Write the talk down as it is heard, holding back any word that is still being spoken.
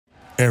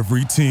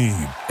Every team,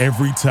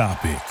 every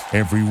topic,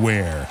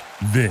 everywhere.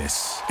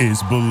 This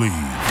is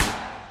Believe.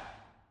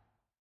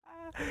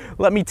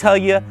 Let me tell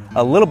you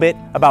a little bit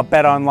about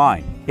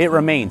BetOnline. It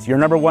remains your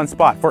number one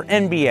spot for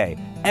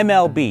NBA,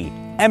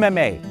 MLB,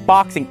 MMA,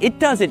 boxing. It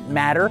doesn't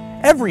matter.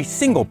 Every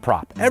single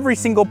prop, every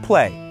single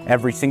play,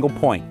 every single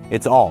point.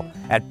 It's all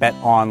at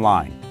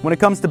BetOnline. When it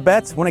comes to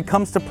bets, when it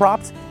comes to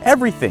props,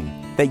 everything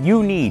that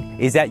you need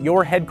is at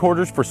your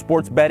headquarters for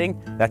sports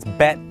betting. That's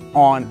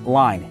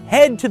BetOnline.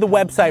 Head to the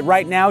website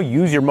right now,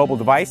 use your mobile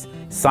device,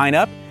 sign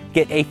up,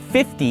 get a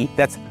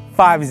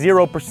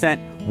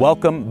 50%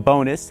 welcome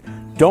bonus.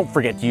 Don't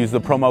forget to use the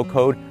promo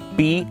code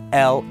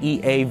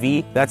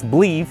BLEAV, that's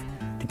Believe,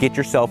 to get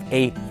yourself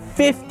a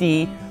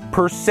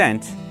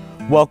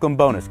 50% welcome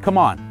bonus. Come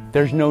on,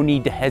 there's no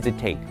need to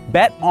hesitate.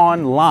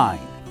 BetOnline,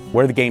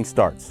 where the game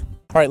starts.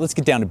 All right, let's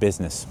get down to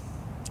business.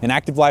 An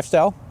active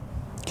lifestyle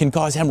can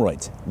cause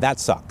hemorrhoids. That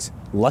sucks.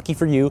 Lucky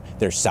for you,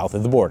 they're south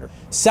of the border.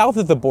 South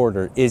of the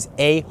border is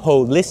a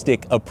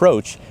holistic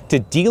approach to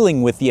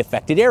dealing with the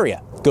affected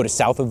area. Go to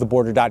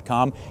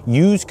southoftheborder.com,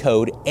 use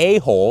code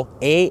AHOLE,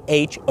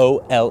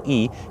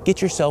 AHOLE,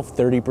 get yourself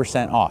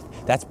 30%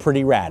 off. That's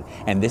pretty rad.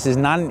 And this is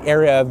not an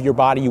area of your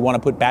body you want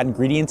to put bad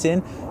ingredients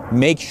in.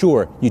 Make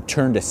sure you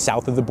turn to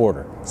South of the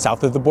Border.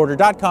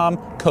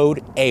 Southoftheborder.com,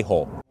 code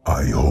AHOLE.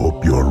 I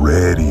hope you're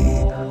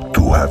ready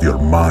to have your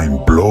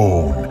mind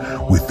blown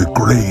with the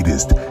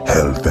greatest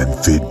health and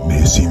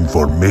fitness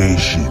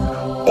information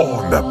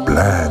on the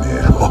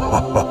planet.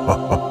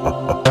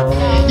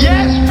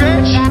 Yes,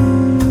 bitch!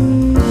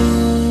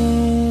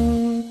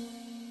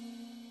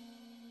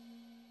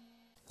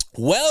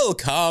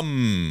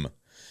 Welcome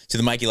to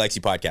the Mikey Likes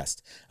You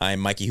podcast. I'm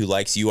Mikey who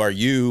likes, you are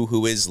you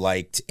who is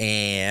liked.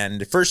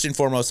 And first and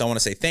foremost, I want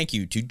to say thank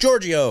you to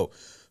Giorgio,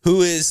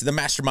 who is the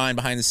mastermind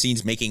behind the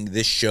scenes making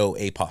this show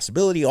a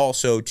possibility.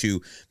 Also to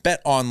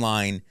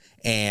BetOnline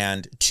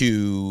and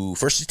to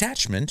First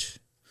Attachment,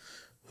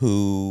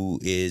 who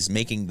is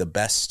making the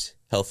best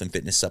health and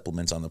fitness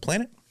supplements on the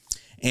planet.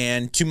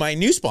 And to my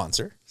new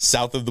sponsor,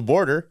 South of the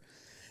Border,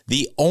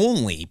 the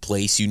only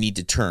place you need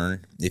to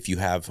turn if you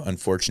have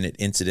unfortunate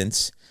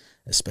incidents,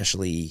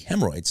 especially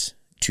hemorrhoids,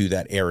 to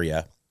that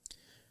area,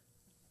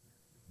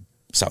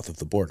 south of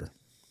the border.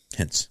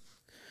 Hence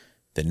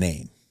the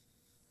name.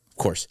 Of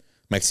course,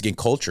 Mexican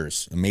culture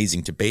is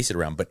amazing to base it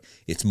around, but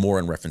it's more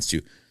in reference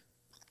to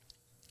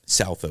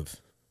south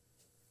of.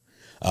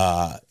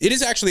 It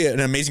is actually an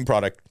amazing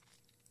product,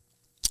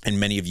 and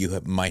many of you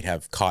might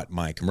have caught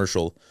my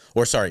commercial,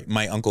 or sorry,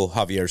 my Uncle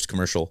Javier's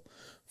commercial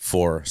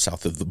for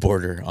South of the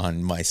Border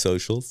on my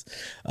socials.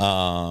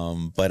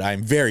 But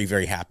I'm very,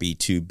 very happy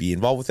to be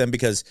involved with them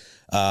because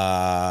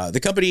the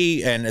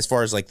company, and as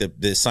far as like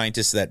the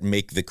scientists that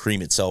make the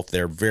cream itself,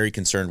 they're very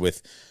concerned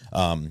with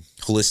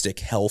holistic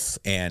health.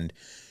 And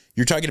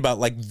you're talking about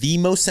like the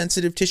most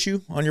sensitive tissue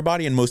on your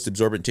body and most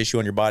absorbent tissue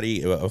on your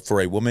body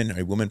for a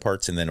woman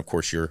parts. And then of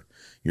course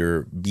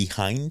you're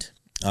behind.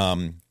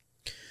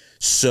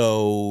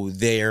 So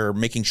they're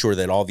making sure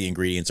that all the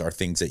ingredients are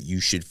things that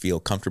you should feel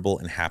comfortable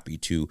and happy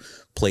to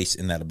place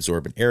in that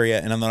absorbent area.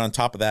 And then on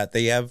top of that,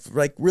 they have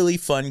like really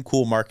fun,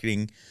 cool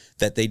marketing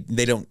that they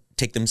don't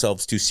take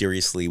themselves too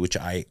seriously, which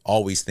I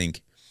always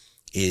think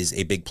is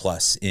a big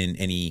plus in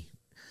any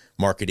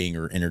marketing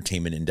or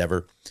entertainment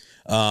endeavor.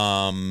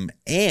 And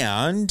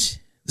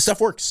the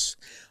stuff works.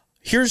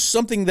 Here's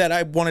something that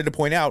I wanted to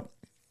point out,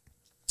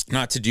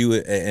 not to do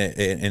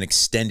an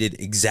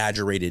extended,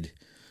 exaggerated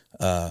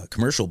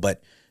commercial,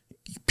 but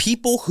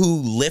people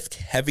who lift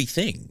heavy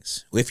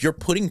things, if you're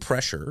putting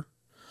pressure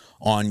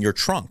on your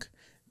trunk,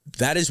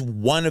 that is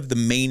one of the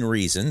main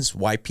reasons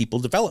why people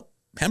develop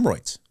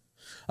hemorrhoids.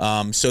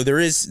 So there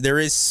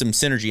is some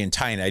synergy and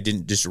tie-in. I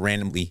didn't just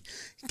randomly,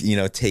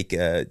 take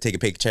a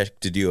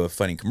paycheck to do a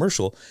funny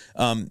commercial.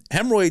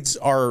 Hemorrhoids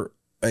are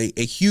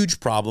a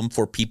huge problem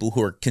for people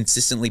who are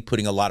consistently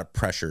putting a lot of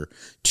pressure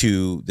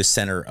to the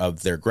center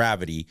of their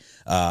gravity.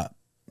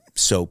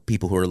 So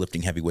people who are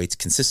lifting heavy weights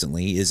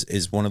consistently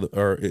is one of the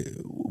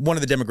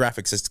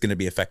demographics that's going to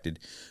be affected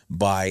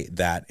by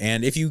that.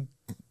 And if you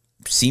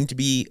seem to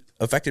be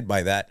affected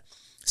by that,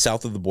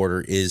 South of the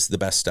Border is the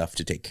best stuff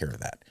to take care of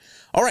that.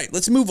 All right,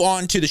 let's move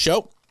on to the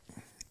show.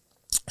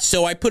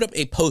 So I put up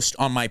a post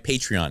on my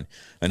Patreon,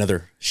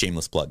 another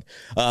shameless plug.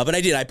 But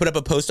I put up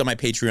a post on my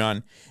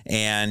Patreon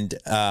and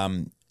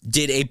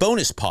did a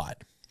bonus pod.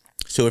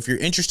 So if you're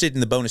interested in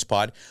the bonus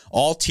pod,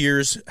 all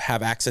tiers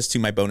have access to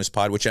my bonus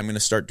pod, which I'm going to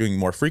start doing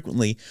more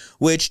frequently,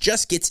 which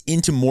just gets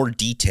into more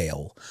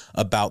detail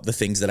about the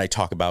things that I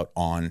talk about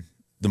on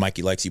the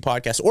Mikey Likes You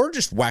podcast, or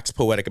just wax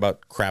poetic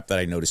about crap that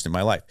I noticed in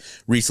my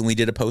life. Recently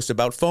did a post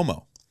about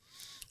FOMO.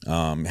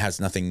 It has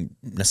nothing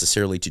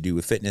necessarily to do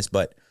with fitness,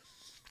 but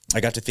I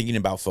got to thinking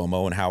about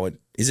FOMO and how it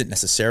isn't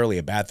necessarily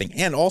a bad thing.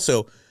 And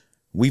also,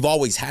 we've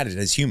always had it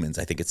as humans.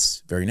 I think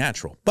it's very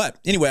natural. But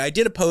anyway, I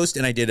did a post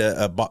and I did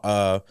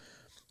a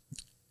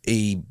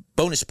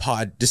bonus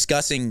pod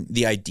discussing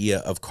the idea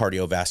of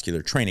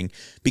cardiovascular training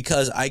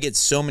because I get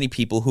so many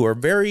people who are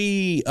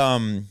very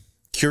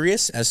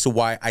curious as to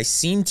why I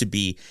seem to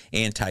be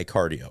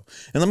anti-cardio.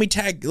 And let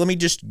me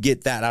just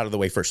get that out of the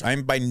way first.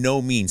 I'm by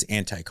no means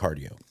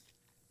anti-cardio.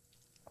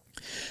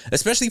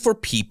 Especially for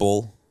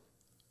people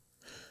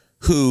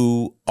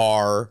who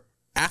are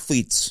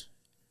athletes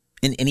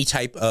in any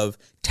type of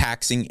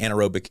taxing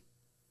anaerobic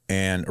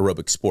and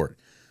aerobic sport.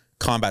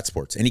 Combat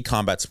sports, any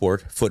combat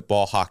sport,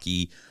 football,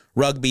 hockey,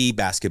 rugby,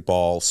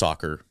 basketball,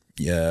 soccer,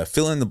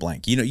 fill in the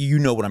blank. You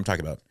know what I'm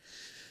talking about.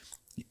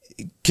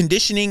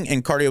 Conditioning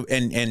and cardio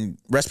and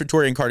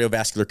respiratory and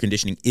cardiovascular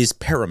conditioning is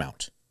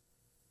paramount.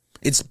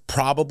 It's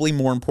probably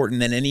more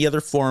important than any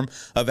other form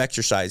of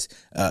exercise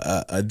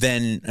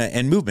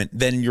and movement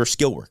than your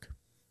skill work.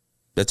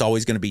 That's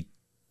always going to be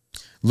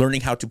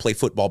learning how to play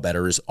football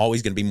better is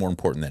always going to be more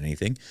important than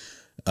anything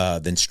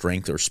than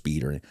strength or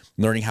speed, or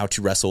learning how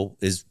to wrestle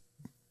is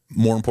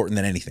more important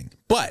than anything.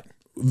 But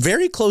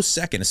very close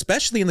second,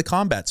 especially in the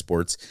combat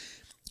sports,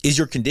 is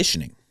your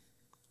conditioning.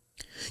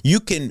 You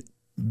can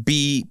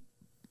be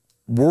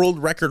world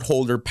record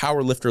holder,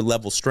 power lifter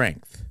level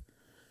strength.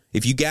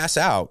 If you gas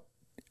out,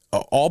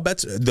 all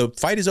bets, the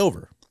fight is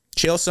over.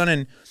 Chael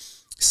Sonnen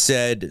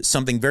said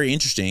something very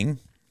interesting.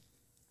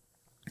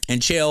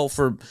 And Chael,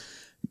 for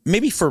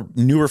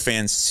newer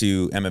fans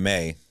to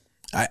MMA,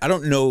 I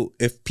don't know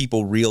if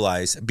people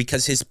realize,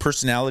 because his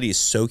personality is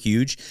so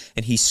huge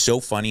and he's so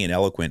funny and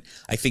eloquent,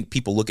 I think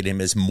people look at him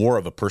as more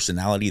of a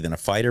personality than a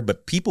fighter.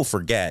 But people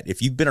forget,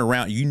 if you've been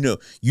around, you know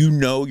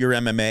your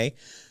MMA.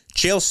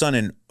 Chael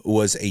Sonnen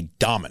was a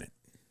dominant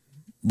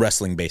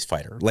wrestling-based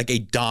fighter, like a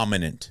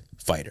dominant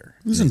fighter.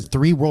 He was in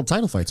 3 world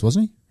title fights,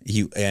 wasn't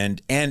he?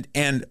 And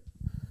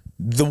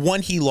the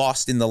one he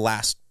lost in the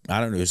last,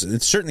 I don't know,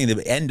 it's certainly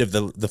the end of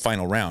the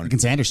final round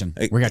against Anderson.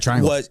 We got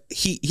triangle. Was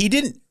he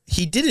didn't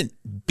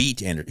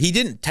beat Anderson. He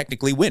didn't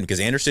technically win because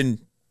Anderson,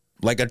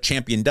 like a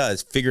champion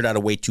does, figured out a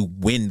way to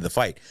win the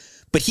fight.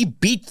 But he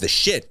beat the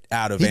shit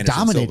out of Anderson. He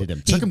dominated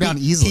him. Took him down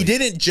easily. He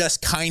didn't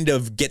just kind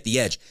of get the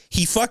edge.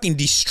 He fucking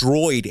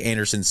destroyed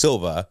Anderson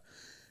Silva.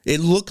 It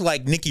looked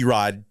like Nicky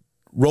Rod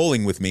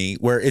rolling with me,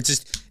 where it's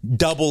just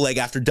double leg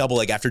after double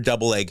leg after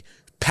double leg,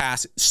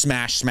 pass,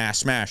 smash, smash,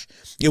 smash.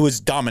 It was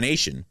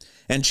domination.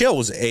 And Chael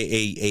was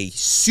a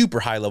super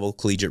high-level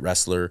collegiate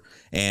wrestler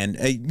and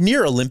a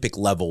near Olympic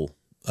level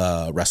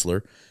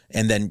wrestler,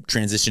 and then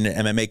transitioned to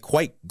MMA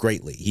quite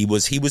greatly. He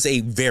was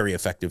a very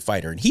effective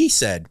fighter. And he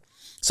said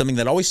something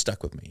that always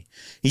stuck with me.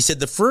 He said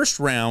the first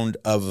round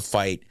of a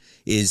fight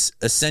is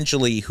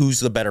essentially who's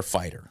the better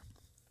fighter.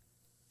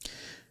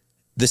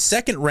 The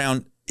second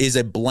round is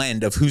a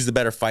blend of who's the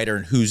better fighter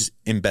and who's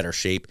in better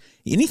shape.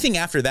 Anything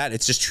after that,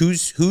 it's just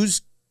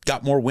who's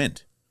got more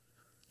wind.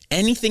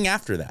 Anything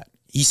after that,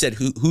 he said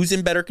who's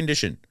in better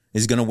condition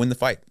is going to win the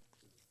fight.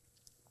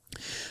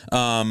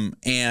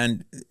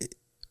 And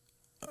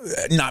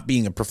not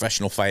being a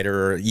professional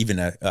fighter or even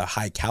a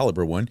high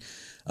caliber one,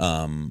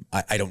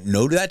 I don't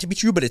know that to be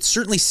true, but it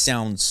certainly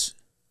sounds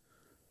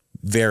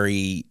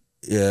very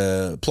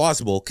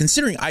plausible,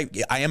 considering I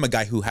am a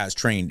guy who has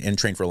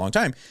trained for a long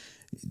time.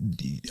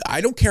 I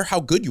don't care how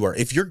good you are.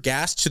 If you're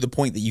gassed to the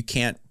point that you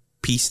can't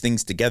piece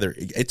things together,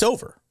 it's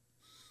over.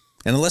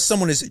 And unless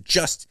someone is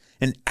just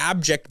an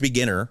abject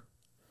beginner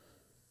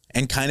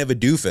and kind of a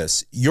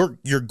doofus,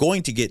 you're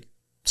going to get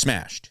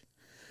smashed.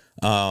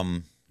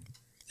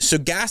 So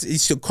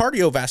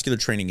cardiovascular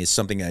training is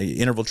something,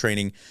 interval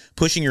training,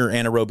 pushing your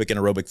anaerobic and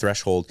aerobic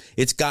threshold.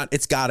 It's got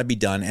to be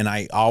done, and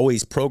I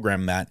always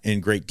program that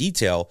in great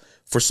detail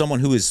for someone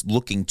who is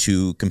looking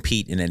to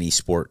compete in any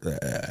sport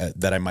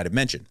that I might have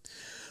mentioned.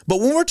 But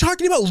when we're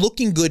talking about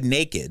looking good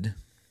naked,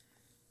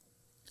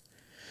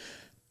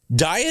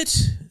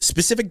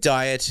 specific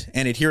diet,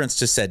 and adherence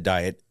to said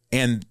diet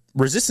and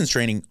resistance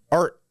training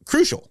are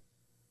crucial.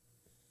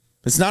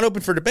 It's not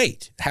open for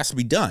debate. It has to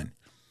be done.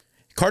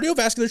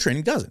 Cardiovascular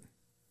training doesn't.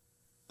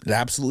 It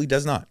absolutely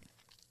does not.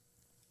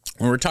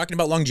 When we're talking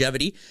about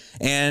longevity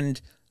and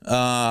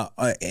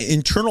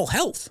internal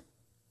health,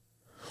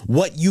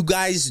 what you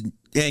guys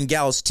and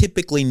gals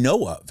typically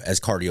know of as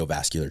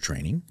cardiovascular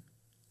training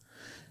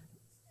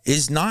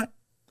is not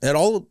at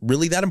all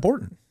really that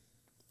important.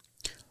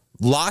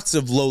 Lots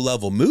of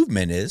low-level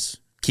movement is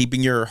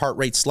keeping your heart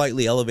rate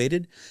slightly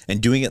elevated and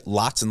doing it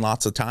lots and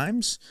lots of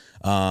times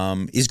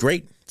is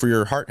great for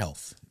your heart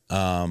health.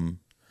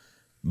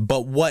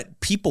 But what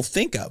people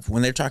think of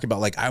when they're talking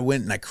about, like, I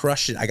went and I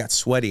crushed it, I got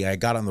sweaty, I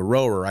got on the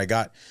rower, I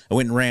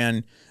went and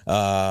ran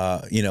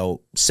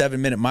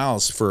 7-minute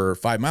miles for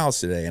 5 miles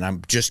today, and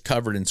I'm just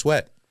covered in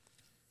sweat.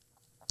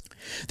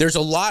 There's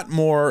a lot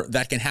more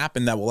that can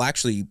happen that will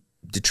actually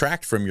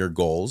detract from your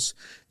goals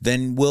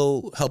than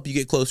will help you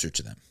get closer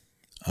to them.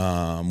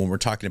 When we're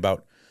talking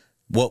about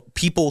what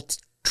people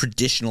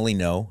traditionally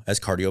know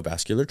as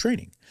cardiovascular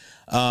training.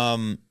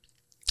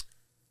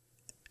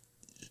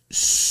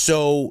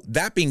 So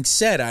that being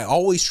said, I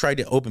always try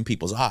to open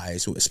people's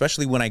eyes,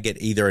 especially when I get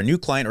either a new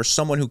client or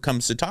someone who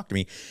comes to talk to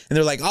me and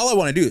they're like, all I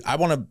want to do, I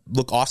want to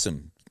look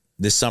awesome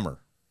this summer.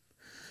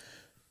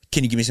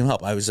 Can you give me some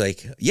help? I was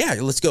like, yeah,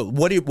 let's go.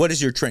 What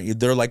is your training?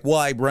 They're like, well,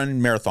 I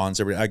run marathons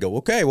every day. I go,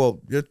 okay,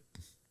 well,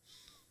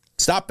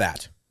 stop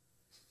that.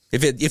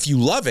 If you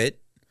love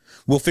it,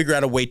 we'll figure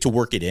out a way to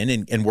work it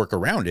in and work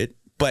around it,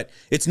 but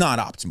it's not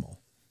optimal.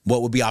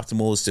 What would be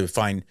optimal is to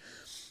find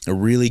a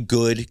really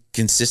good,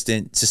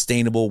 consistent,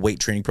 sustainable weight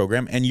training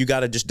program, and you got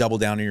to just double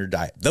down on your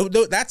diet.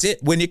 That's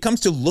it. When it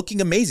comes to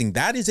looking amazing,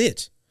 that is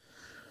it.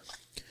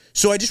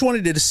 So I just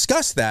wanted to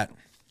discuss that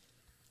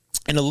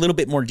in a little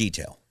bit more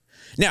detail.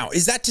 Now,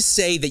 is that to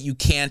say that you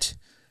can't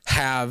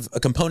have a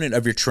component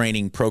of your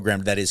training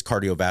program that is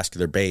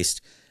cardiovascular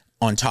based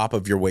on top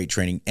of your weight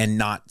training and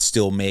not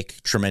still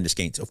make tremendous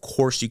gains? Of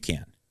course you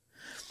can.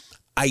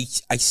 I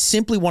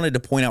simply wanted to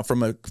point out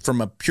from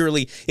a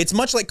purely, it's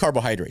much like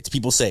carbohydrates.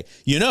 People say,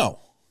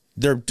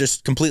 they're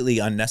just completely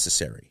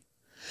unnecessary.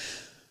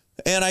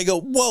 And I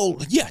go, well,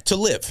 yeah, to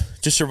live,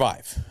 to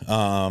survive,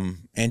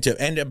 and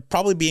to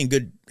probably be in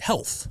good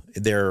health,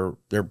 they're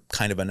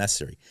kind of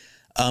unnecessary.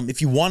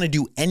 If you want to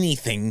do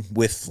anything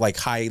with like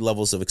high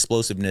levels of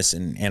explosiveness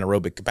and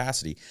anaerobic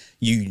capacity,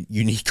 you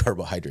need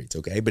carbohydrates,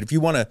 okay? But if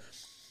you want to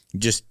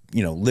just,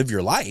 live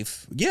your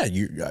life, yeah,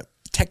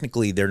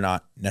 technically they're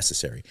not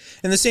necessary.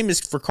 And the same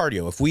is for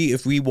cardio.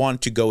 If we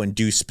want to go and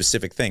do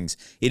specific things,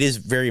 it is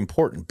very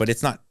important, but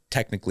it's not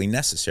technically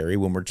necessary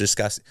when we're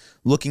discussing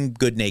looking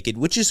good naked,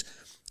 which is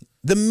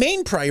the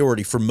main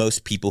priority for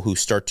most people who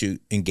start to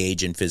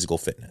engage in physical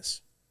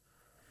fitness.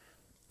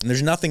 And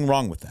there's nothing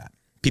wrong with that.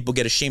 People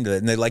get ashamed of it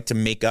and they like to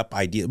make up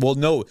ideas. Well,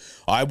 no,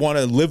 I want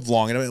to live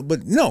long.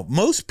 But no,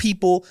 most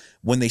people,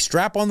 when they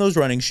strap on those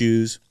running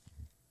shoes,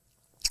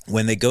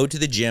 when they go to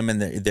the gym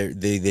and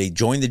they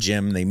join the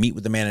gym, they meet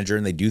with the manager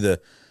and they do the,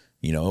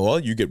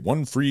 you get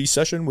one free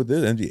session with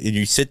this, and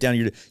you sit down.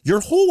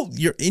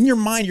 You're in your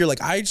mind. You're like,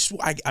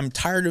 I'm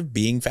tired of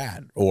being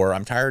fat, or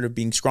I'm tired of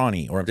being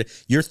scrawny, or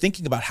you're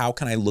thinking about how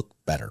can I look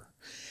better,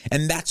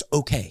 and that's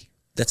okay.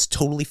 That's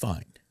totally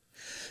fine,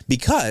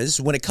 because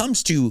when it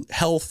comes to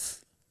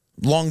health,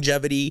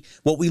 longevity,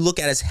 what we look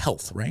at as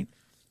health, right?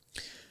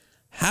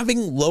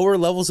 Having lower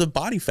levels of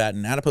body fat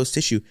and adipose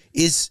tissue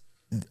is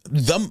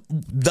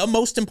the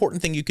most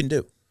important thing you can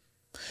do.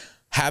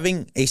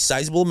 Having a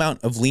sizable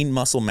amount of lean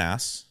muscle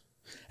mass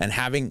and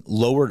having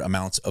lowered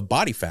amounts of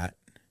body fat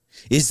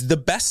is the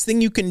best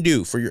thing you can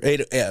do for your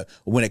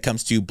when it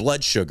comes to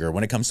blood sugar,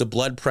 when it comes to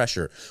blood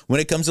pressure, when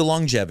it comes to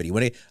longevity,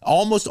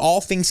 almost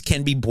all things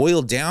can be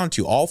boiled down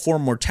to all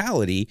form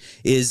mortality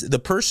is the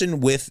person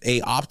with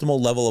a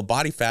optimal level of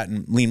body fat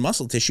and lean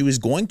muscle tissue is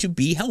going to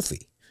be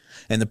healthy.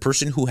 And the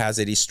person who has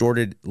a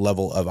distorted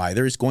level of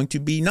either is going to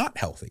be not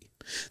healthy.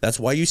 That's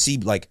why you see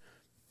like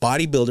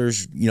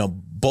bodybuilders,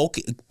 bulk,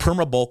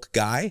 perma bulk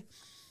guy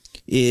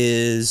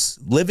is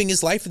living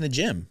his life in the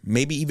gym,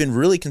 maybe even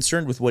really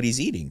concerned with what he's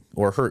eating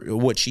or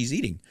what she's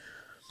eating.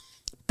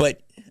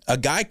 But a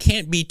guy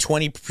can't be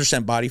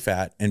 20% body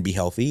fat and be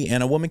healthy,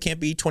 and a woman can't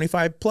be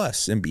 25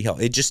 plus and be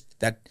healthy. It just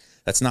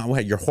that's not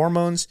what your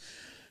hormones,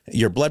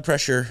 your blood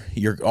pressure,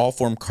 your all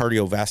form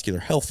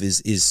cardiovascular health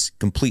is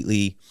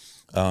completely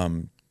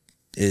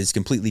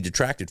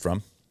detracted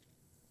from.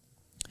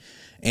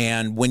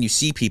 And when you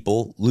see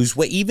people lose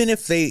weight, even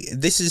if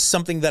this is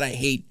something that I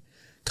hate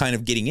kind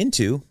of getting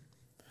into,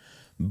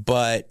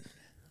 but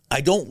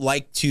I don't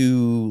like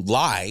to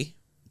lie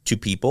to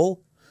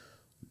people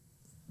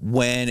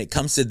when it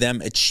comes to them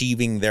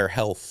achieving their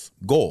health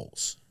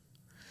goals.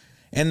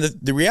 And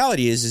the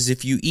reality is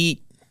if you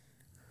eat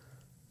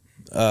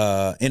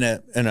in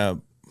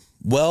a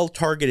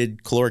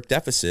well-targeted caloric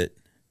deficit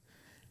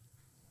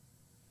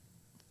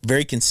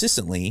very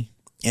consistently,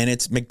 and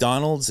it's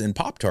McDonald's and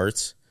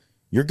Pop-Tarts,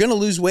 you're going to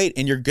lose weight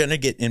and you're going to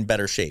get in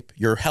better shape.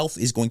 Your health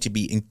is going to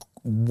be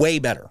way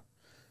better.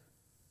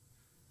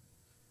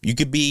 You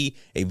could be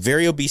a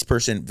very obese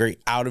person, very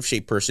out of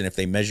shape person if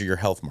they measure your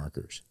health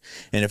markers.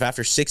 And if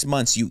after 6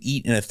 months you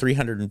eat in a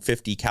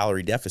 350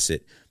 calorie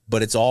deficit,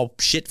 but it's all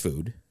shit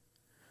food,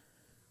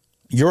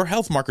 your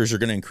health markers are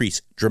going to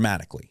increase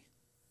dramatically.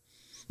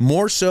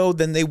 More so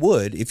than they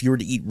would if you were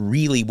to eat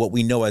really what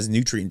we know as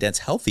nutrient-dense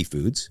healthy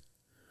foods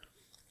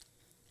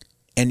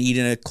and eat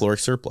in a caloric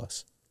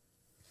surplus.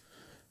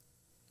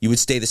 You would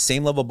stay the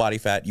same level of body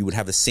fat. You would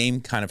have the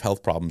same kind of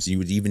health problems. You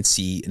would even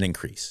see an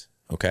increase.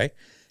 Okay.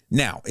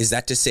 Now, is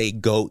that to say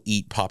go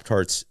eat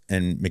Pop-Tarts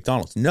and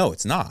McDonald's? No,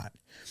 it's not.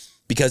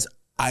 Because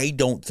I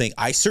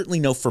certainly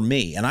know for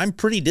me, and I'm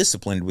pretty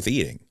disciplined with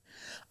eating,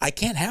 I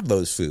can't have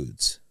those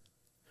foods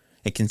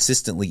and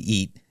consistently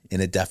eat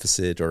in a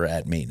deficit or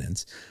at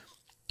maintenance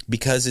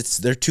because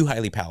they're too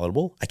highly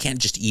palatable. I can't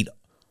just eat.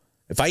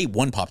 If I eat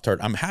one Pop-Tart,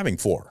 I'm having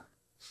 4.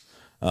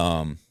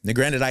 Now,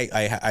 granted,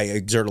 I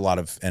exert a lot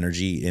of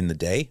energy in the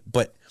day,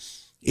 but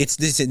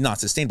this is not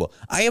sustainable.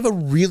 I have a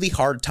really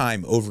hard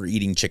time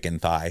overeating chicken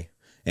thigh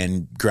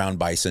and ground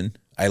bison.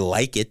 I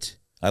like it.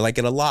 I like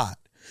it a lot,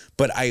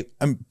 but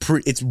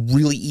it's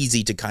really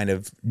easy to kind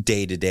of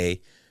day to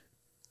day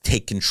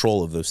take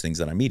control of those things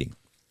that I'm eating.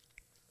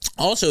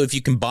 Also, if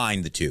you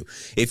combine the two,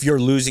 if you're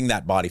losing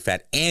that body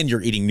fat and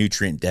you're eating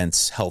nutrient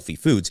dense, healthy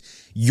foods,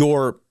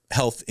 your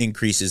health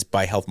increases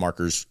by health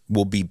markers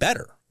will be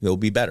better. They'll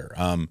be better.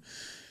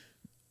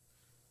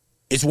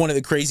 It's one of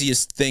the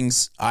craziest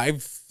things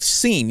I've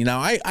seen.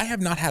 I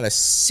have not had a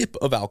sip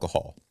of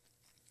alcohol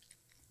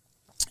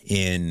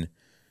in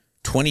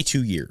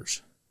 22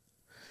 years.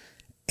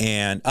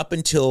 And up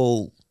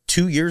until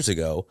 2 years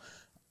ago,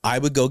 I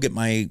would go get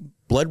my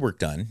blood work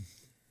done,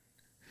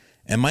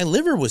 and my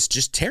liver was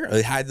just terrible.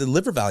 It had the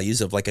liver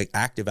values of like an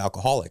active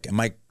alcoholic. And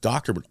my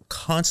doctor would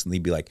constantly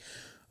be like,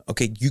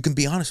 okay, you can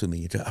be honest with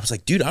me. I was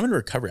like, dude, I'm in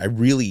recovery.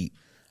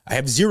 I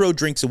have 0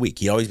 drinks a week.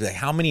 He'd always be like,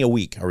 how many a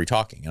week are we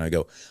talking? And I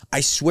go,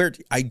 I swear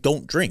I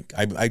don't drink.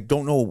 I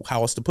don't know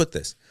how else to put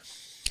this.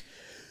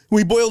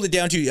 We boiled it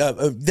down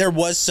to, there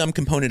was some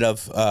component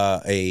of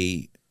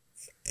a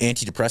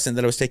antidepressant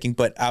that I was taking,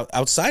 but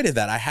outside of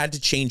that, I had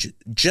to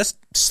just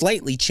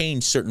slightly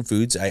change certain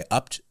foods. I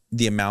upped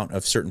the amount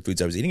of certain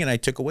foods I was eating, and I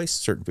took away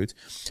certain foods.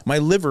 My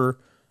liver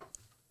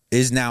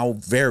is now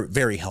very,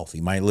 very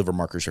healthy. My liver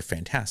markers are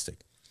fantastic.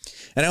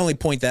 And I only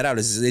point that out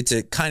as it's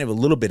a kind of a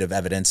little bit of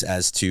evidence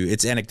as to,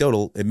 it's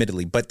anecdotal,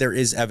 admittedly, but there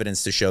is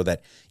evidence to show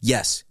that,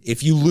 yes,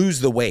 if you lose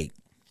the weight,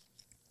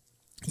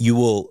 you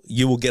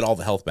will get all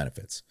the health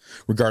benefits,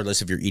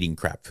 regardless if you're eating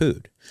crap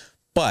food.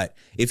 But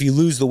if you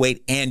lose the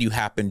weight and you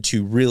happen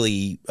to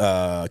really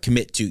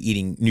commit to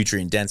eating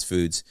nutrient-dense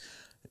foods,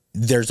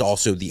 there's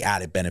also the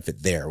added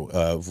benefit there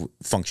of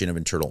function of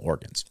internal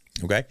organs,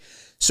 okay?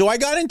 So I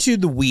got into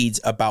the weeds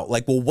about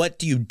like, well, what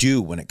do you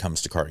do when it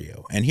comes to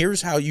cardio? And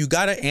here's how you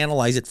got to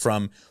analyze it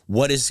from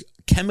what is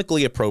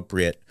chemically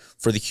appropriate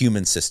for the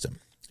human system.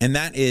 And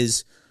that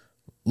is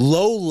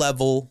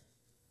low-level,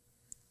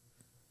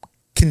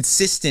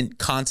 consistent,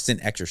 constant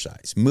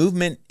exercise.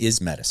 Movement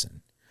is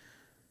medicine.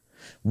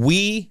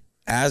 We,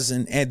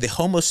 the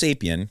Homo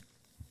sapien,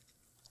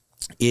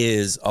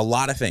 is a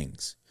lot of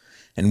things,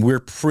 and we're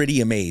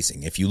pretty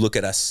amazing if you look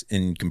at us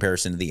in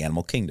comparison to the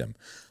animal kingdom.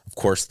 Of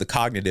course, the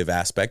cognitive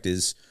aspect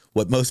is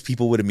what most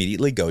people would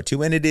immediately go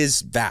to, and it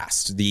is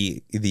vast,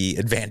 the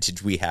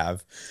advantage we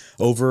have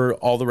over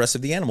all the rest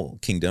of the animal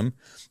kingdom.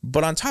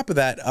 But on top of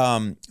that,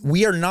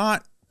 we are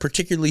not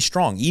particularly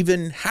strong.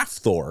 Even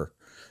Hathor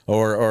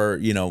or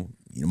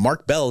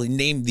Mark Bell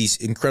named these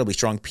incredibly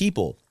strong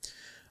people.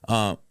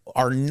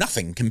 Are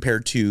nothing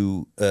compared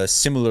to a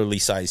similarly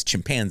sized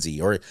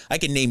chimpanzee, or I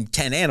can name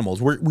 10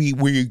 animals where we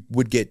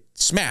would get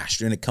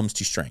smashed when it comes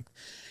to strength.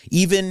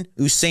 Even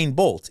Usain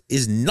Bolt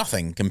is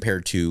nothing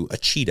compared to a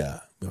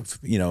cheetah,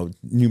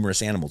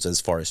 numerous animals. As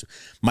far as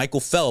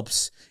Michael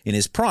Phelps in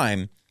his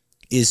prime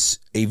is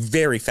a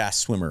very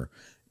fast swimmer.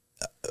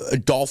 A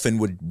dolphin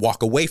would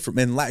walk away from,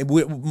 and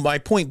my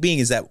point being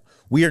is that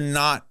we are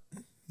not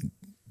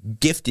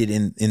gifted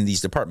in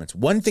these departments.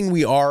 One thing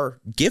we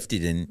are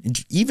gifted in,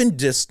 even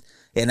just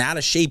an out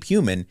of shape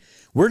human,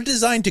 we're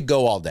designed to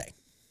go all day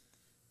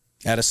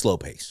at a slow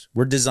pace.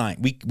 We're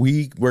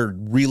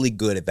really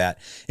good at that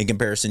in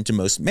comparison to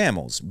most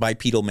mammals,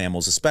 bipedal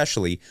mammals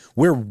especially.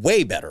 We're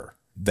way better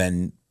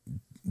than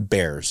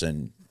bears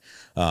and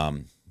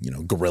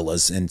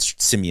gorillas and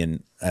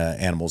simian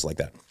animals like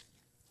that.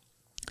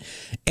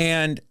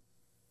 And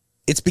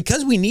it's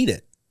because we need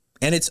it.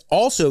 And it's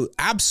also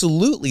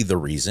absolutely the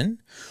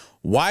reason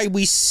why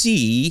we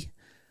see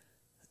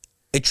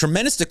a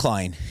tremendous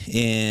decline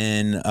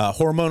in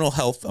hormonal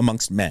health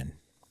amongst men,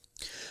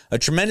 a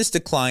tremendous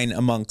decline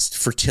amongst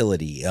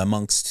fertility,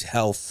 amongst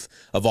health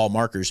of all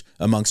markers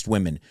amongst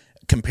women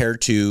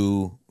compared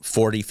to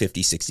 40,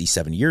 50, 60,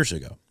 70 years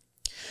ago.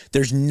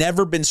 There's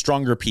never been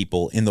stronger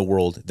people in the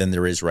world than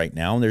there is right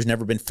now. And there's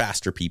never been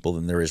faster people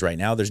than there is right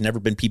now. There's never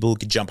been people who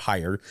could jump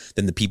higher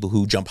than the people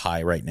who jump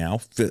high right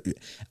now.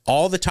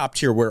 All the top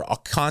tier, we're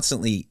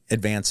constantly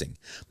advancing.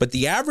 But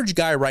the average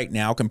guy right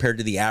now compared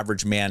to the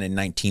average man in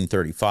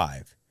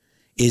 1935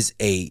 is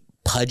a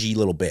pudgy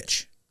little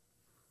bitch.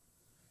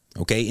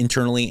 Okay,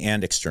 internally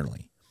and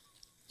externally.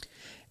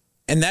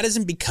 And that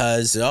isn't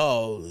because,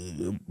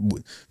 the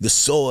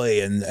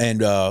soy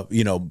and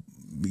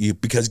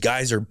because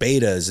guys are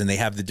betas and they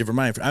have the different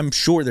mind. I'm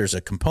sure there's a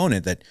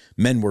component that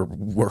men were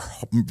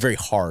very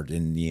hard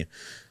in the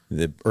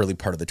early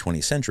part of the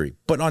 20th century.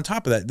 But on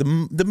top of that,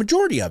 the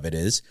majority of it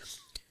is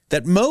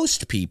that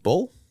most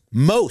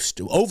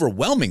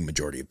overwhelming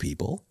majority of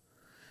people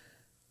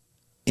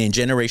in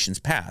generations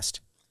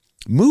past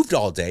moved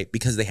all day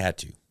because they had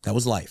to. That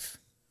was life.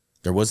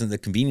 There wasn't the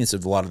convenience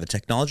of a lot of the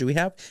technology we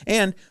have.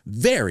 And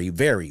very,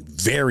 very,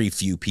 very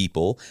few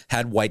people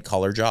had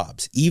white-collar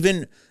jobs.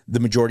 Even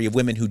the majority of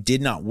women who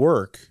did not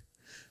work,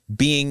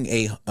 being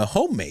a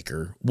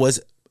homemaker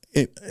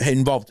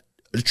involved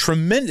a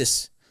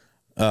tremendous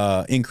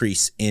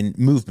increase in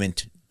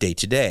movement day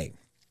to day.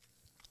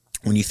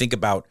 When you think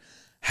about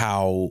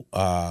how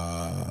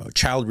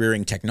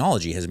child-rearing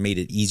technology has made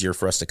it easier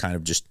for us to kind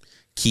of just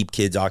keep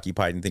kids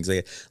occupied and things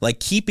like that. Like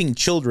keeping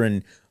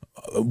children,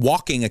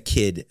 walking a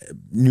kid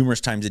numerous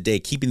times a day,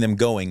 keeping them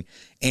going,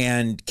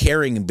 and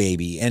carrying a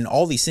baby, and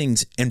all these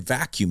things, and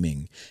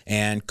vacuuming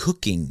and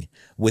cooking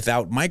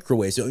without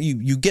microwaves. So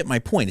you get my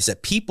point, is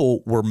that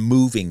people were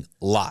moving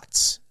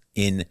lots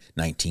in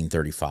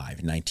 1935,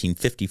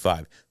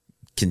 1955,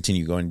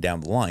 continue going down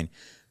the line.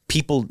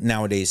 People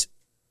nowadays,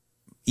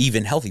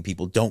 even healthy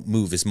people, don't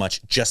move as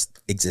much just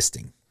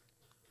existing.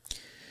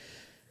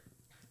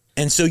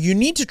 And so you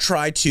need to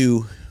try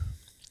to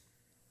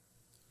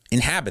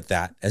inhabit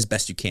that as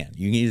best you can.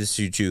 You need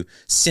to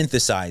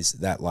synthesize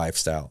that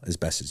lifestyle as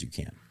best as you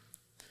can.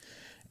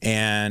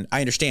 And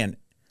I understand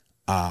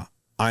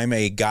I'm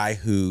a guy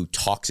who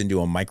talks into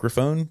a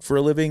microphone for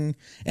a living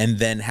and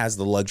then has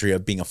the luxury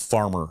of being a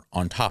farmer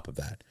on top of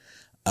that.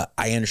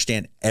 I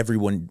understand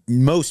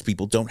most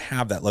people don't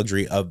have that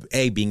luxury of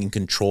A, being in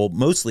control,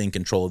 mostly in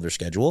control of their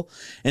schedule,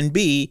 and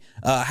B,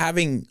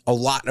 having a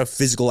lot of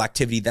physical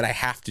activity that I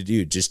have to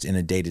do just in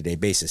a day-to-day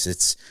basis.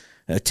 It's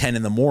 10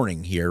 in the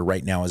morning here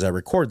right now as I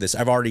record this.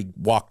 I've already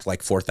walked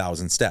like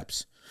 4,000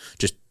 steps,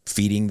 just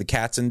feeding the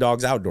cats and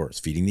dogs outdoors,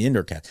 feeding the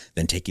indoor cats,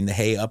 then taking the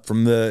hay up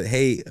from the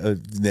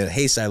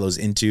hay silos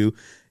into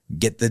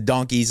get the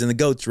donkeys and the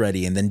goats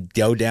ready, and then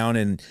go down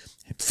and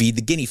feed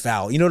the guinea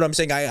fowl. You know what I'm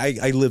saying?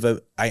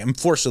 I am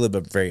forced to live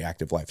a very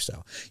active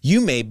lifestyle. You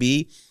may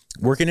be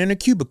working in a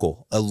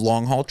cubicle, a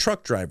long haul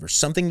truck driver,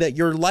 something that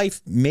your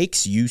life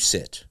makes you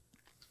sit.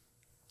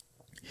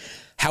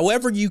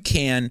 However you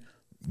can,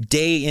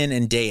 day in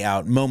and day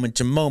out, moment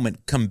to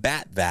moment,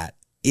 combat that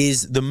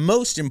is the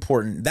most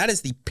important. That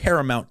is the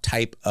paramount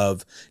type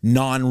of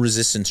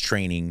non-resistance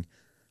training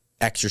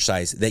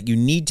exercise that you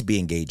need to be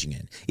engaging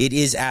in. It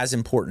is as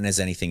important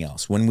as anything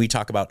else. When we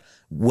talk about,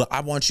 well,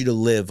 I want you to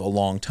live a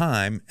long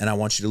time and I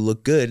want you to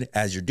look good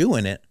as you're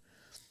doing it,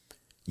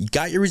 you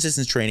got your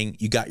resistance training,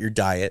 you got your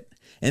diet,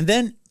 and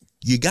then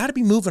you got to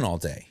be moving all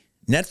day.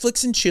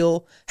 Netflix and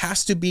chill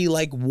has to be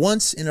like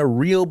once in a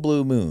real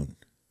blue moon.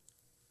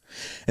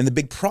 And the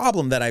big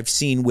problem that I've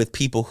seen with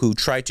people who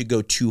try to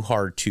go too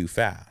hard too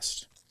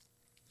fast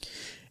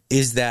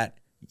is that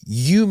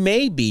you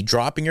may be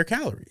dropping your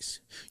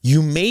calories.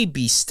 You may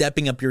be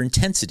stepping up your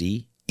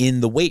intensity in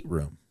the weight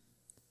room.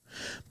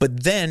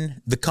 But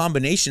then the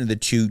combination of the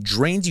two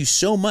drains you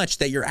so much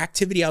that your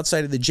activity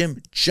outside of the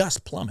gym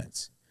just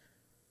plummets.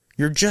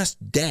 You're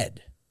just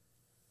dead.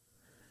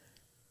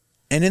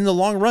 And in the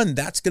long run,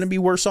 that's going to be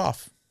worse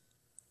off.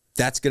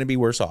 That's going to be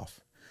worse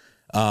off.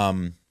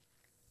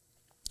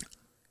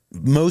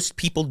 Most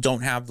people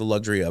don't have the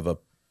luxury of a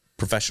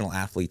professional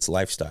athlete's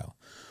lifestyle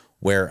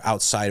where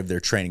outside of their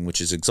training, which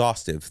is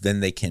exhaustive,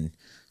 then they can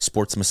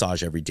sports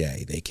massage every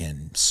day. They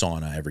can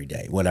sauna every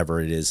day,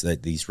 whatever it is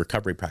that these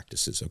recovery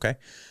practices. Okay.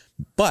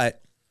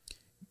 But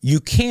you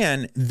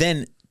can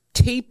then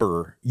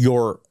taper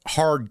your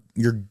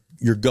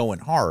going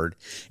hard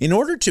in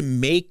order to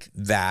make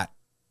that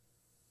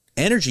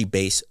energy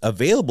base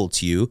available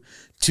to you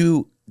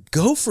to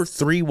go for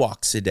 3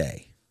 walks a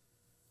day.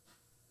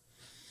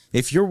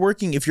 If you're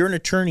an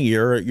attorney,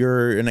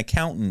 you're an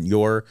accountant,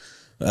 you're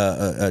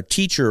a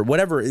teacher,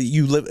 whatever,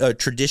 you live a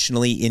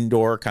traditionally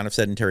indoor kind of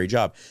sedentary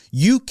job,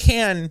 you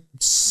can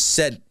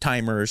set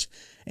timers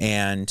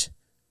and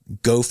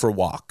go for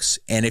walks.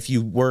 And if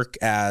you work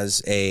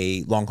as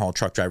a long haul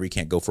truck driver, you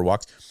can't go for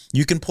walks.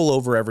 You can pull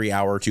over every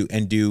hour or two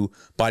and do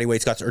body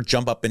weight squats or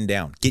jump up and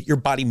down. Get your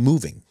body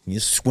moving. You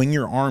swing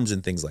your arms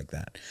and things like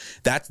that.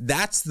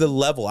 That's the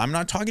level. I'm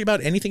not talking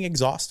about anything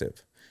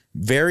exhaustive.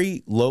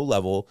 Very low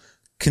level,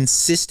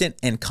 consistent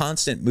and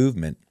constant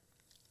movement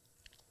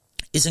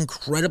is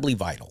incredibly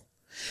vital.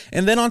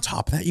 And then on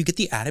top of that, you get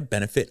the added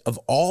benefit of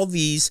all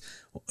these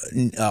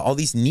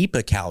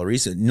NEPA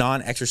calories,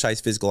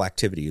 non-exercise physical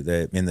activity.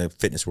 In the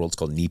fitness world, it's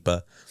called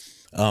NEPA.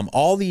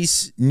 All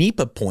these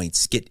NEPA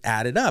points get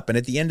added up, and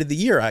at the end of the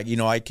year,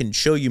 I can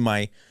show you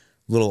my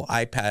little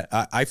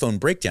iPhone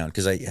breakdown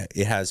because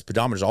it has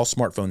pedometers. All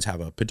smartphones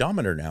have a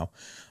pedometer now.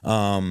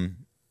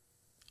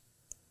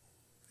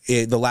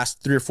 The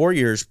last 3 or 4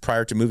 years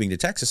prior to moving to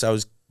Texas, I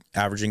was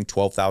averaging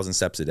 12,000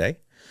 steps a day.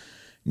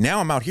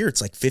 Now I'm out here,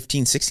 it's like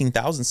 15,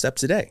 16,000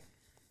 steps a day.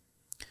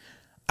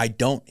 I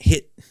don't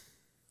hit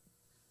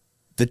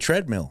the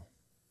treadmill.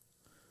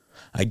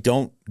 I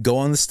don't go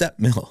on the step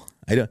mill.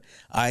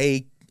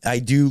 I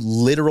do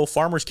literal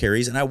farmer's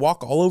carries and I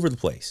walk all over the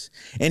place.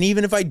 And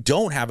even if I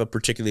don't have a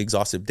particularly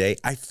exhaustive day,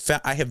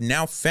 I have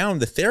now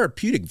found the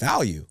therapeutic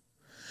value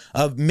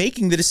of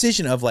making the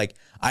decision of like,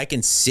 I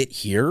can sit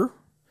here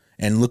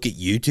and look at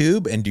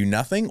YouTube and do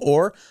nothing,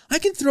 or I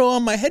can throw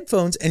on my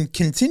headphones and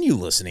continue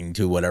listening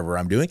to whatever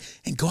I'm doing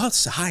and go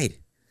outside,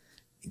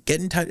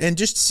 get in touch and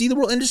just see the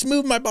world and just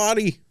move my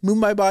body.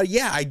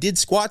 Yeah, I did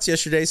squats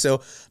yesterday, so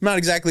I'm not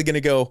exactly going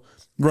to go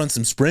run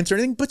some sprints or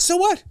anything, but so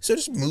what? So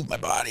just move my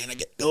body and I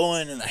get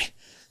going and I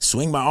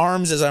swing my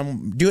arms as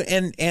I'm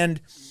doing. And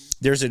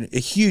there's a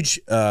huge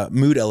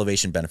mood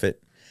elevation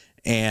benefit.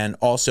 And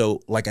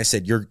also, like I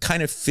said, you're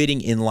kind of fitting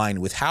in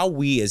line with how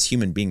we as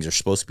human beings are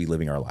supposed to be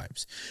living our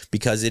lives,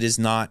 because it is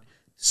not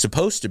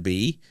supposed to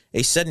be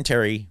a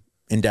sedentary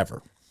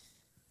endeavor.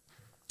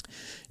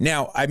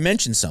 Now, I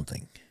mentioned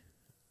something.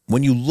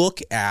 When you look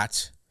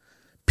at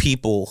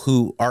people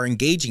who are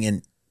engaging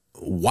in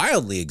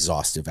wildly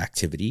exhaustive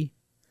activity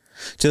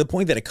to the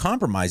point that it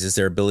compromises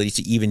their ability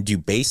to even do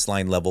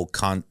baseline level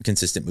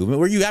consistent movement,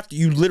 where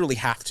you literally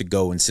have to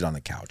go and sit on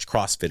the couch,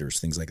 CrossFitters,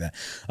 things like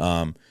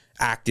that.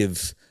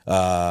 Active,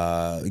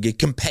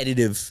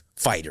 competitive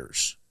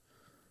fighters.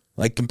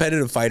 Like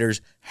competitive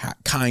fighters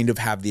kind of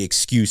have the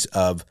excuse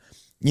of,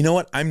 you know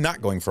what? I'm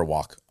not going for a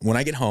walk. When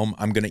I get home,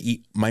 I'm going to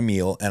eat my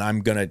meal and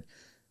I'm going to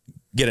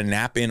get a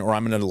nap in, or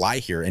I'm going to lie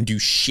here and do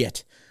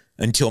shit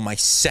until my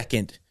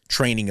second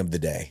training of the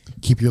day.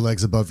 Keep your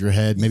legs above your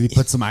head. Maybe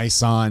put some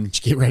ice on.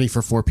 Get ready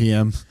for 4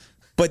 p.m.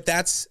 But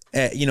that's,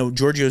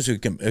 Giorgio's a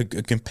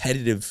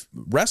competitive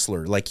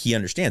wrestler. Like, he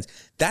understands.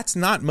 That's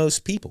not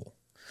most people.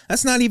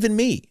 That's not even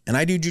me. And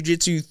I do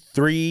jiu-jitsu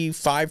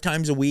 3-5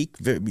 times a week,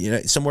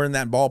 somewhere in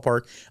that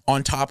ballpark,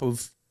 on top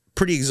of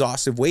pretty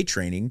exhaustive weight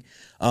training.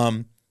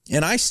 And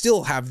I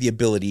still have the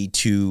ability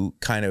to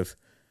kind of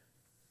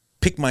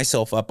pick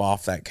myself up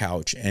off that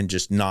couch and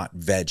just not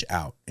veg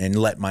out and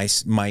let my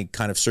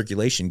kind of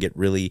circulation get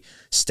really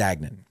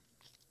stagnant.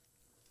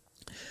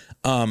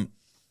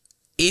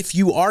 If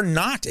you are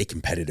not a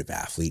competitive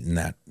athlete in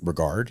that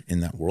regard, in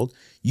that world,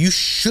 you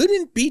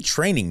shouldn't be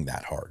training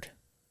that hard.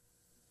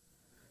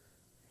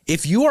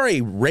 If you are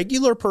a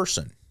regular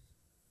person,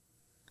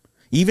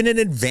 even an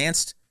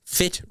advanced,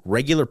 fit,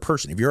 regular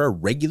person, if you're a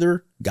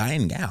regular guy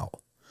and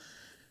gal,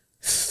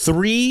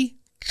 3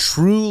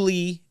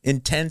 truly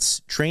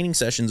intense training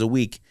sessions a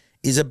week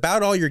is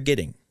about all you're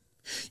getting.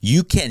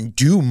 You can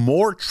do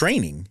more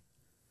training,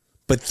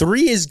 but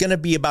 3 is going to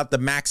be about the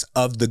max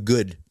of the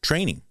good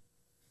training,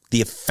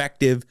 the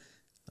effective,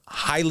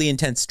 highly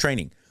intense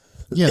training.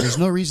 Yeah, there's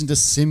no reason to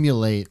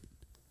simulate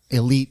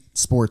elite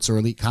sports or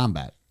elite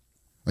combat.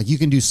 Like, you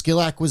can do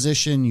skill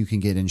acquisition, you can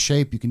get in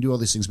shape, you can do all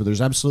these things, but there's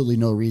absolutely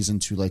no reason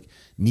to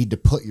need to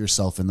put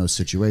yourself in those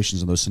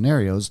situations and those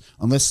scenarios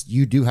unless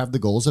you do have the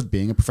goals of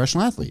being a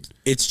professional athlete.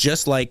 It's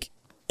just like,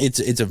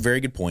 it's a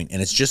very good point,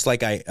 and it's just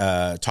like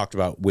I talked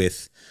about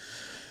with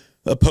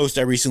a post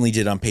I recently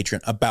did on Patreon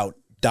about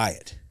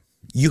diet.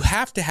 You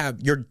have to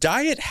have, your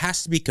diet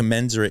has to be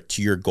commensurate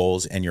to your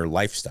goals and your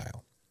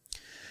lifestyle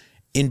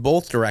in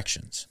both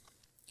directions.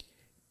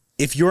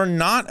 If you're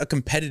not a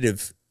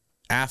competitive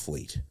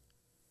athlete,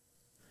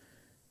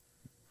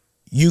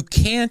 you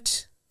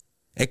can't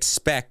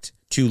expect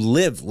to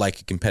live like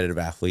a competitive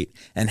athlete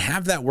and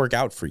have that work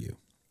out for you.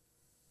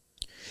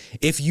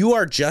 If you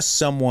are just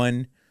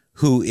someone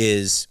who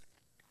is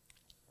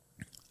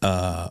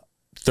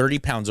 30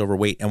 pounds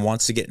overweight and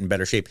wants to get in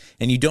better shape,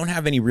 and you don't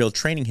have any real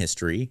training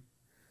history,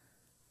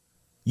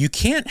 you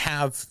can't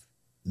have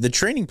the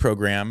training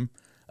program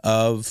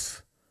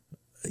of,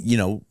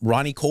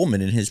 Ronnie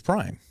Coleman in his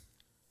prime.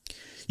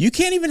 You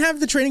can't even have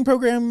the training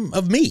program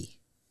of me.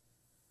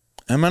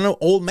 I'm an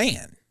old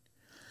man.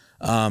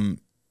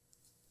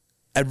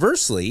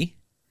 Adversely,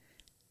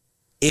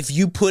 if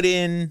you put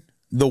in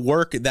the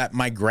work that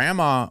my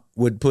grandma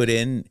would put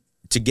in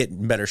to get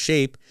in better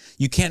shape,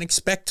 you can't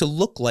expect to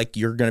look like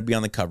you're going to be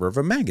on the cover of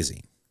a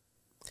magazine.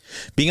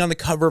 Being on the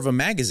cover of a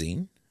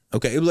magazine,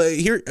 okay,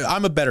 here,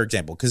 I'm a better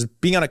example, because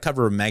being on a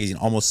cover of a magazine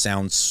almost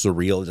sounds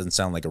surreal. It doesn't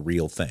sound like a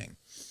real thing.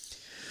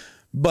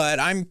 But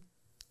I'm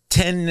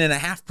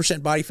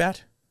 10.5% body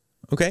fat,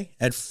 okay,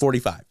 at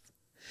 45.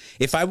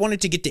 If I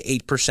wanted to get to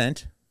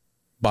 8%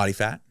 body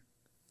fat,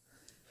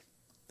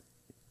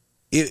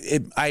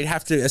 I'd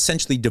have to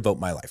essentially devote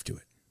my life to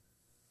it.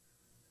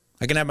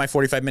 I can have my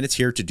 45 minutes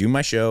here to do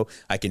my show.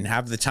 I can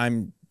have the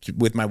time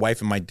with my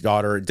wife and my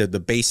daughter, the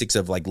basics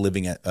of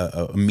living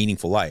a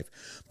meaningful life.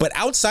 But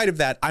outside of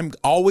that, I'm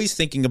always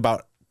thinking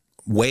about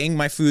weighing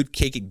my food,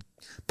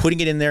 putting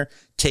it in there,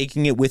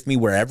 taking it with me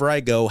wherever I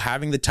go,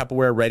 having the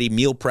Tupperware ready,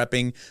 meal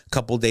prepping a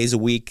couple days a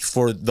week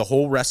for the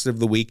whole rest of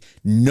the week.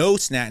 No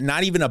snack,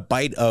 not even a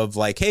bite of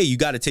hey, you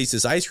got to taste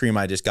this ice cream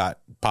I just got,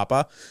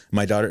 Papa,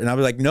 my daughter. And I'll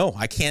be like, no,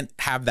 I can't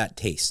have that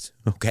taste.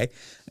 Okay.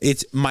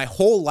 It's my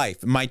whole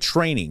life, my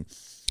training,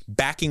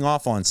 backing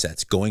off on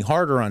sets, going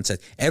harder on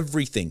sets,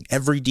 everything,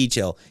 every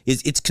detail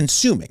it's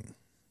consuming.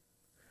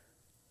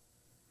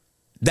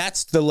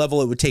 That's the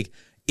level it would take.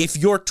 If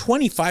you're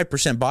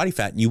 25% body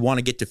fat and you want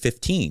to get to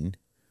 15,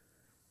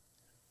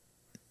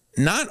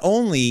 not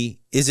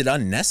only is it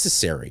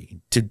unnecessary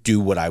to do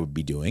what I would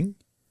be doing,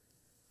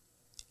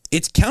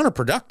 it's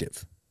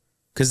counterproductive,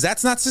 because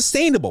that's not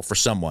sustainable for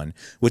someone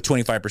with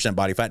 25%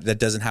 body fat that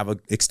doesn't have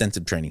an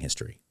extensive training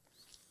history.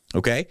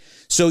 Okay?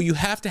 So you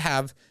have to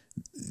have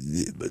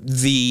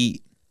the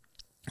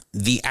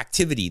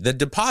activity. The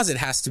deposit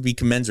has to be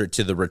commensurate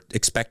to the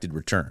expected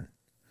return.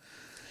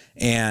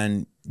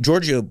 And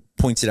Giorgio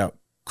points it out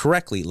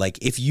correctly.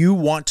 If you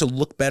want to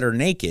look better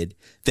naked,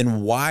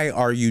 then why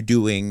are you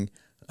doing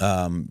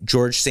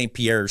George St.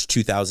 Pierre's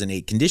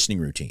 2008 conditioning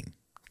routine?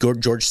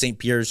 George St.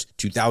 Pierre's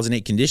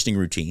 2008 conditioning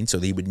routine, so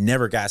that he would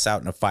never gas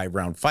out in a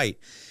 5-round fight,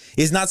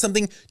 is not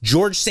something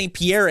George St.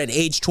 Pierre at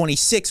age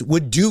 26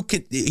 would do.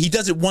 He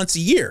does it once a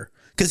year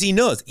because he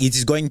knows it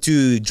is going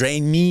to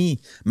drain me.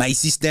 My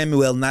system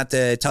will not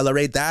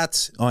tolerate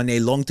that on a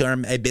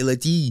long-term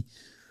ability.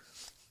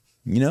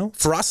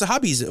 Firas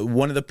Zahabi is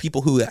one of the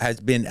people who has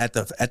been at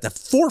the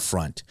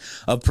forefront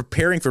of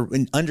preparing for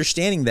and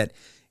understanding that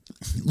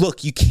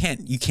look, you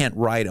can't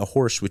ride a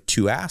horse with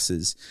two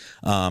asses.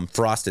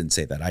 Frost didn't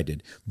say that, I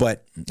did.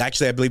 But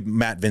actually, I believe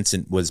Matt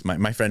Vincent was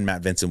my friend.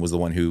 Matt Vincent was the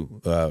one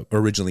who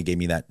originally gave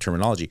me that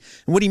terminology.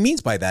 And what he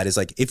means by that is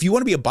like, if you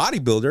want to be a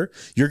bodybuilder,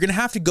 you're going to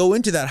have to go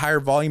into that higher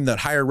volume, that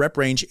higher rep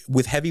range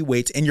with heavy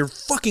weights, and your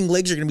fucking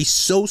legs are going to be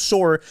so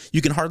sore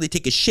you can hardly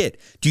take a shit.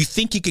 Do you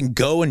think you can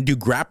go and do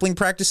grappling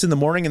practice in the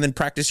morning and then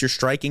practice your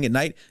striking at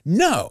night?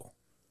 No.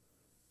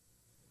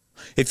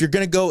 If you're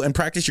going to go and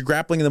practice your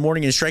grappling in the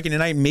morning and striking at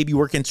night, and maybe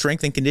work in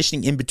strength and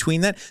conditioning in between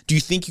that, do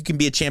you think you can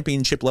be a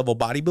championship level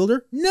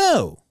bodybuilder?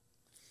 No.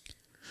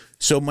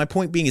 So my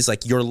point being is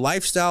like your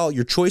lifestyle,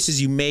 your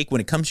choices you make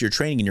when it comes to your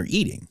training and your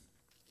eating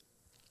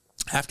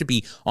have to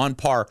be on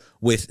par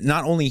with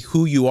not only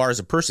who you are as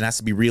a person, it has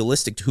to be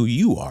realistic to who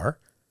you are,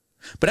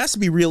 but it has to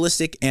be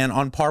realistic and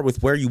on par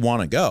with where you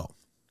want to go.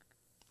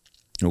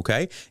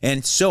 Okay?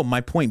 And so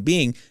my point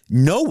being,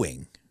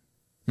 knowing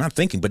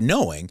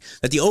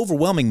that the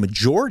overwhelming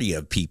majority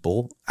of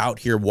people out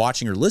here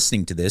watching or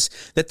listening to this,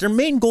 that their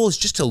main goal is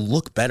just to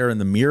look better in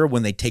the mirror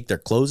when they take their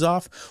clothes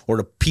off, or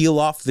to peel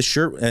off the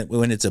shirt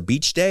when it's a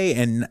beach day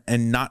and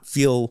not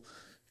feel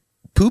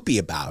poopy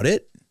about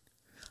it.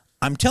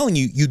 I'm telling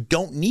you, you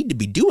don't need to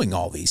be doing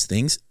all these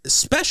things,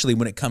 especially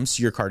when it comes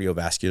to your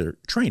cardiovascular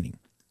training.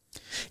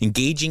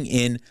 Engaging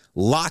in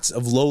lots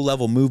of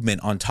low-level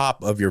movement on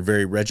top of your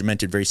very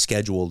regimented, very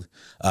scheduled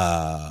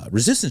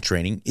resistance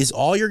training is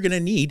all you're going to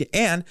need.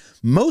 And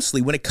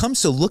mostly when it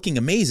comes to looking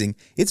amazing,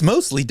 it's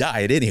mostly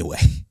diet anyway.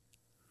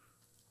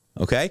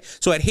 Okay?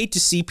 So I'd hate to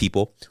see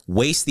people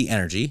waste the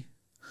energy,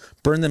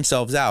 burn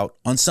themselves out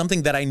on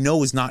something that I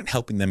know is not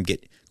helping them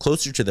get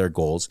closer to their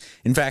goals.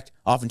 In fact,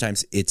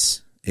 oftentimes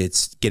it's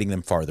getting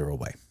them farther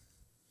away.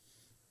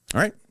 All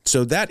right.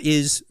 So that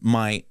is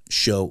my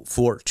show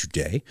for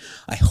today.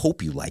 I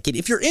hope you like it.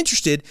 If you're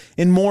interested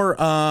in more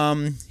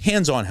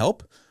hands-on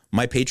help,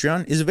 my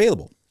Patreon is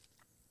available.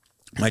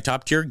 My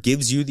top tier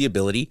gives you the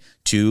ability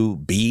to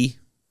be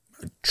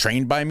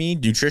trained by me,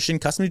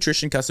 custom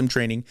nutrition, custom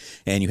training,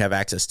 and you have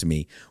access to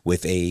me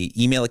with a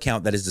email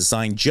account that is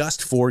designed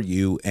just for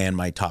you and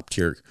my top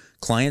tier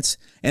clients.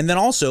 And then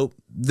also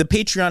the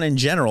Patreon in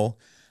general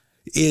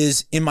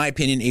is, in my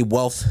opinion, a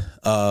wealth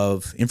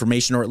of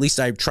information, or at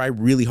least I try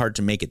really hard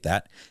to make it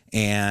that,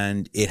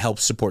 and it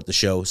helps support the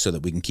show so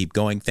that we can keep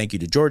going. Thank you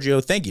to Giorgio.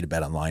 Thank you to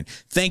BetOnline.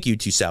 Thank you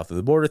to South of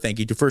the Border. Thank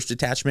you to First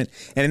Detachment.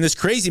 And in this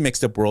crazy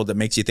mixed up world that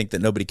makes you think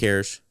that nobody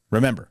cares,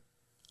 remember,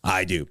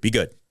 I do. Be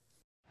good.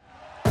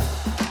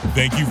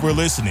 Thank you for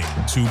listening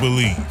to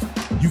Believe.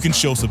 You can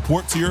show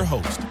support to your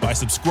host by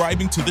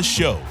subscribing to the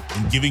show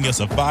and giving us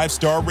a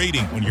 5-star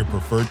rating on your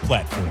preferred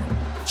platform.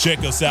 Check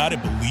us out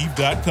at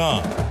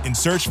Believe.com and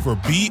search for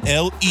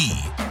BLEAV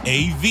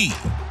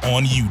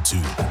on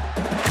YouTube.